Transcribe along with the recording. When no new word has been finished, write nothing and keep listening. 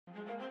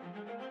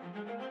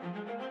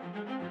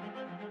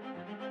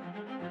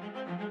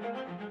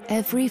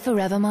Every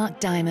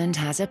Forevermark diamond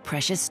has a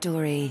precious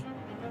story.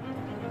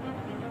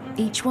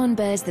 Each one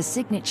bears the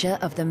signature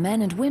of the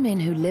men and women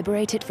who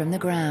liberate it from the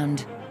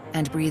ground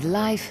and breathe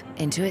life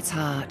into its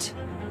heart.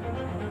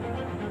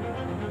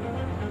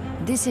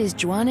 This is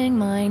Jwaneng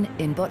mine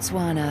in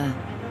Botswana.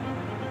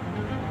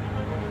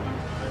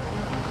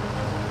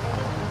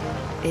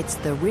 It's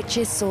the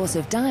richest source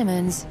of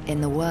diamonds in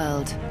the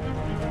world.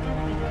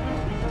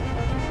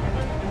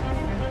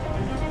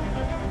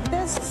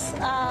 This,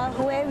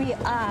 where we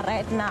are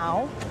right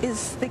now,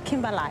 is the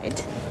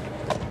kimberlite,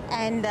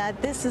 and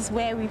this is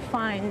where we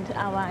find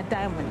our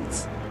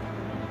diamonds.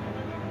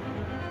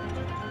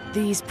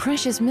 These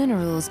precious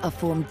minerals are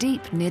formed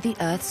deep near the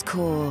Earth's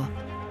core.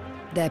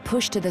 They're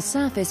pushed to the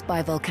surface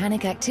by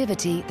volcanic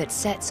activity that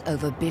sets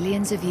over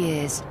billions of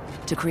years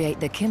to create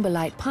the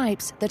kimberlite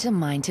pipes that are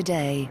mined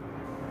today.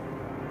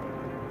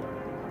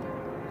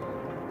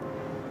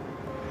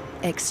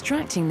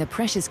 Extracting the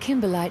precious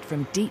kimberlite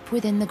from deep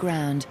within the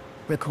ground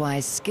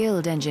requires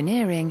skilled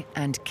engineering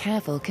and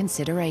careful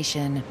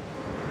consideration.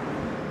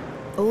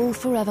 All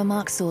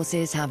Forevermark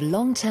sources have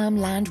long-term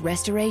land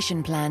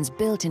restoration plans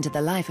built into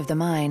the life of the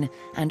mine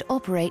and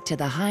operate to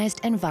the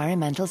highest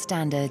environmental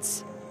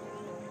standards.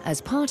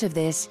 As part of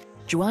this,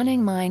 Jwaneng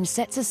mine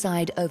sets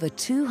aside over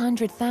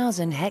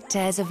 200,000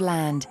 hectares of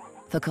land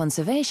for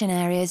conservation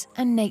areas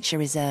and nature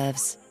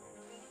reserves.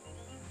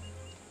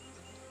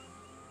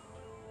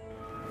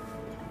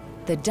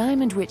 The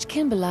diamond-rich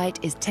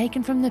kimberlite is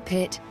taken from the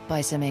pit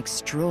by some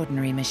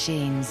extraordinary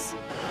machines.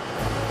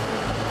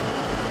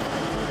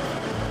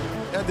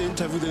 At the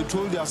interview, they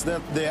told us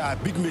that there are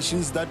big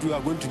machines that we are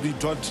going to be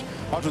taught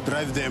how to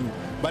drive them,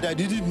 but I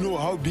didn't know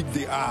how big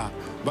they are.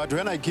 But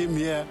when I came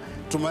here,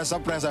 to my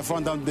surprise, I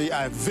found out they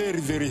are very,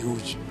 very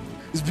huge.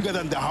 It's bigger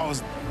than the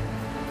house.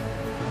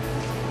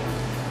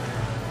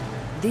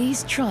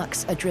 These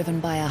trucks are driven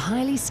by a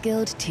highly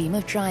skilled team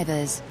of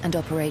drivers and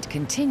operate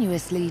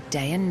continuously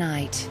day and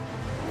night.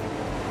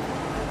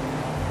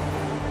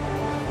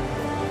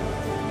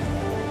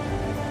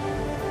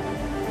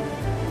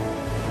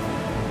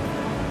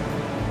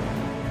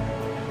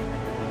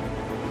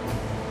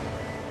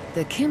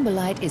 The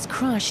kimberlite is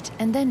crushed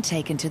and then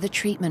taken to the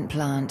treatment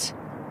plant.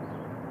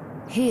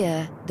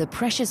 Here, the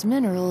precious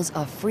minerals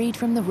are freed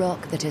from the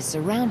rock that has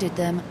surrounded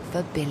them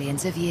for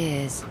billions of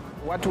years.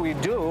 What we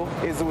do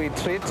is we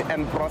treat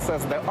and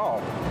process the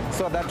ore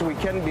so that we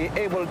can be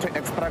able to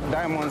extract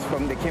diamonds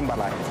from the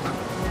kimberlite.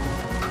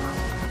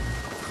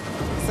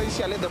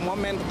 Essentially, the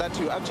moment that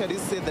you actually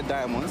see the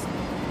diamonds,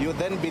 you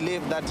then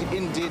believe that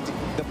indeed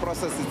the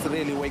process is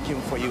really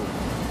working for you.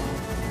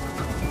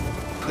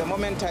 The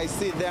moment I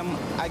see them,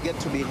 I get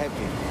to be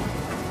happy.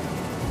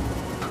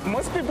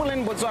 Most people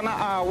in Botswana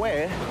are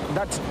aware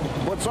that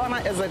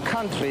Botswana as a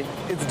country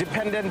is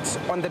dependent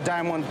on the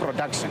diamond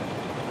production.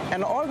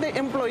 And all the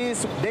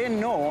employees, they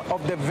know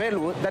of the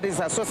value that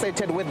is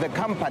associated with the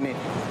company.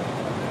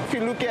 If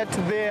you look at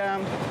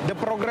the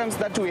programs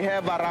that we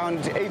have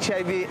around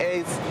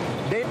HIV/AIDS,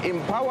 they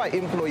empower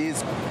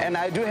employees, and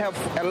I do have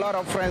a lot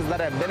of friends that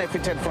have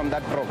benefited from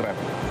that program.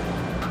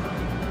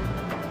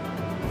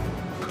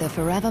 The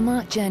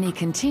Forevermark journey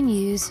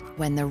continues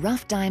when the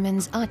rough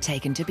diamonds are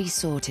taken to be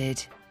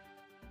sorted.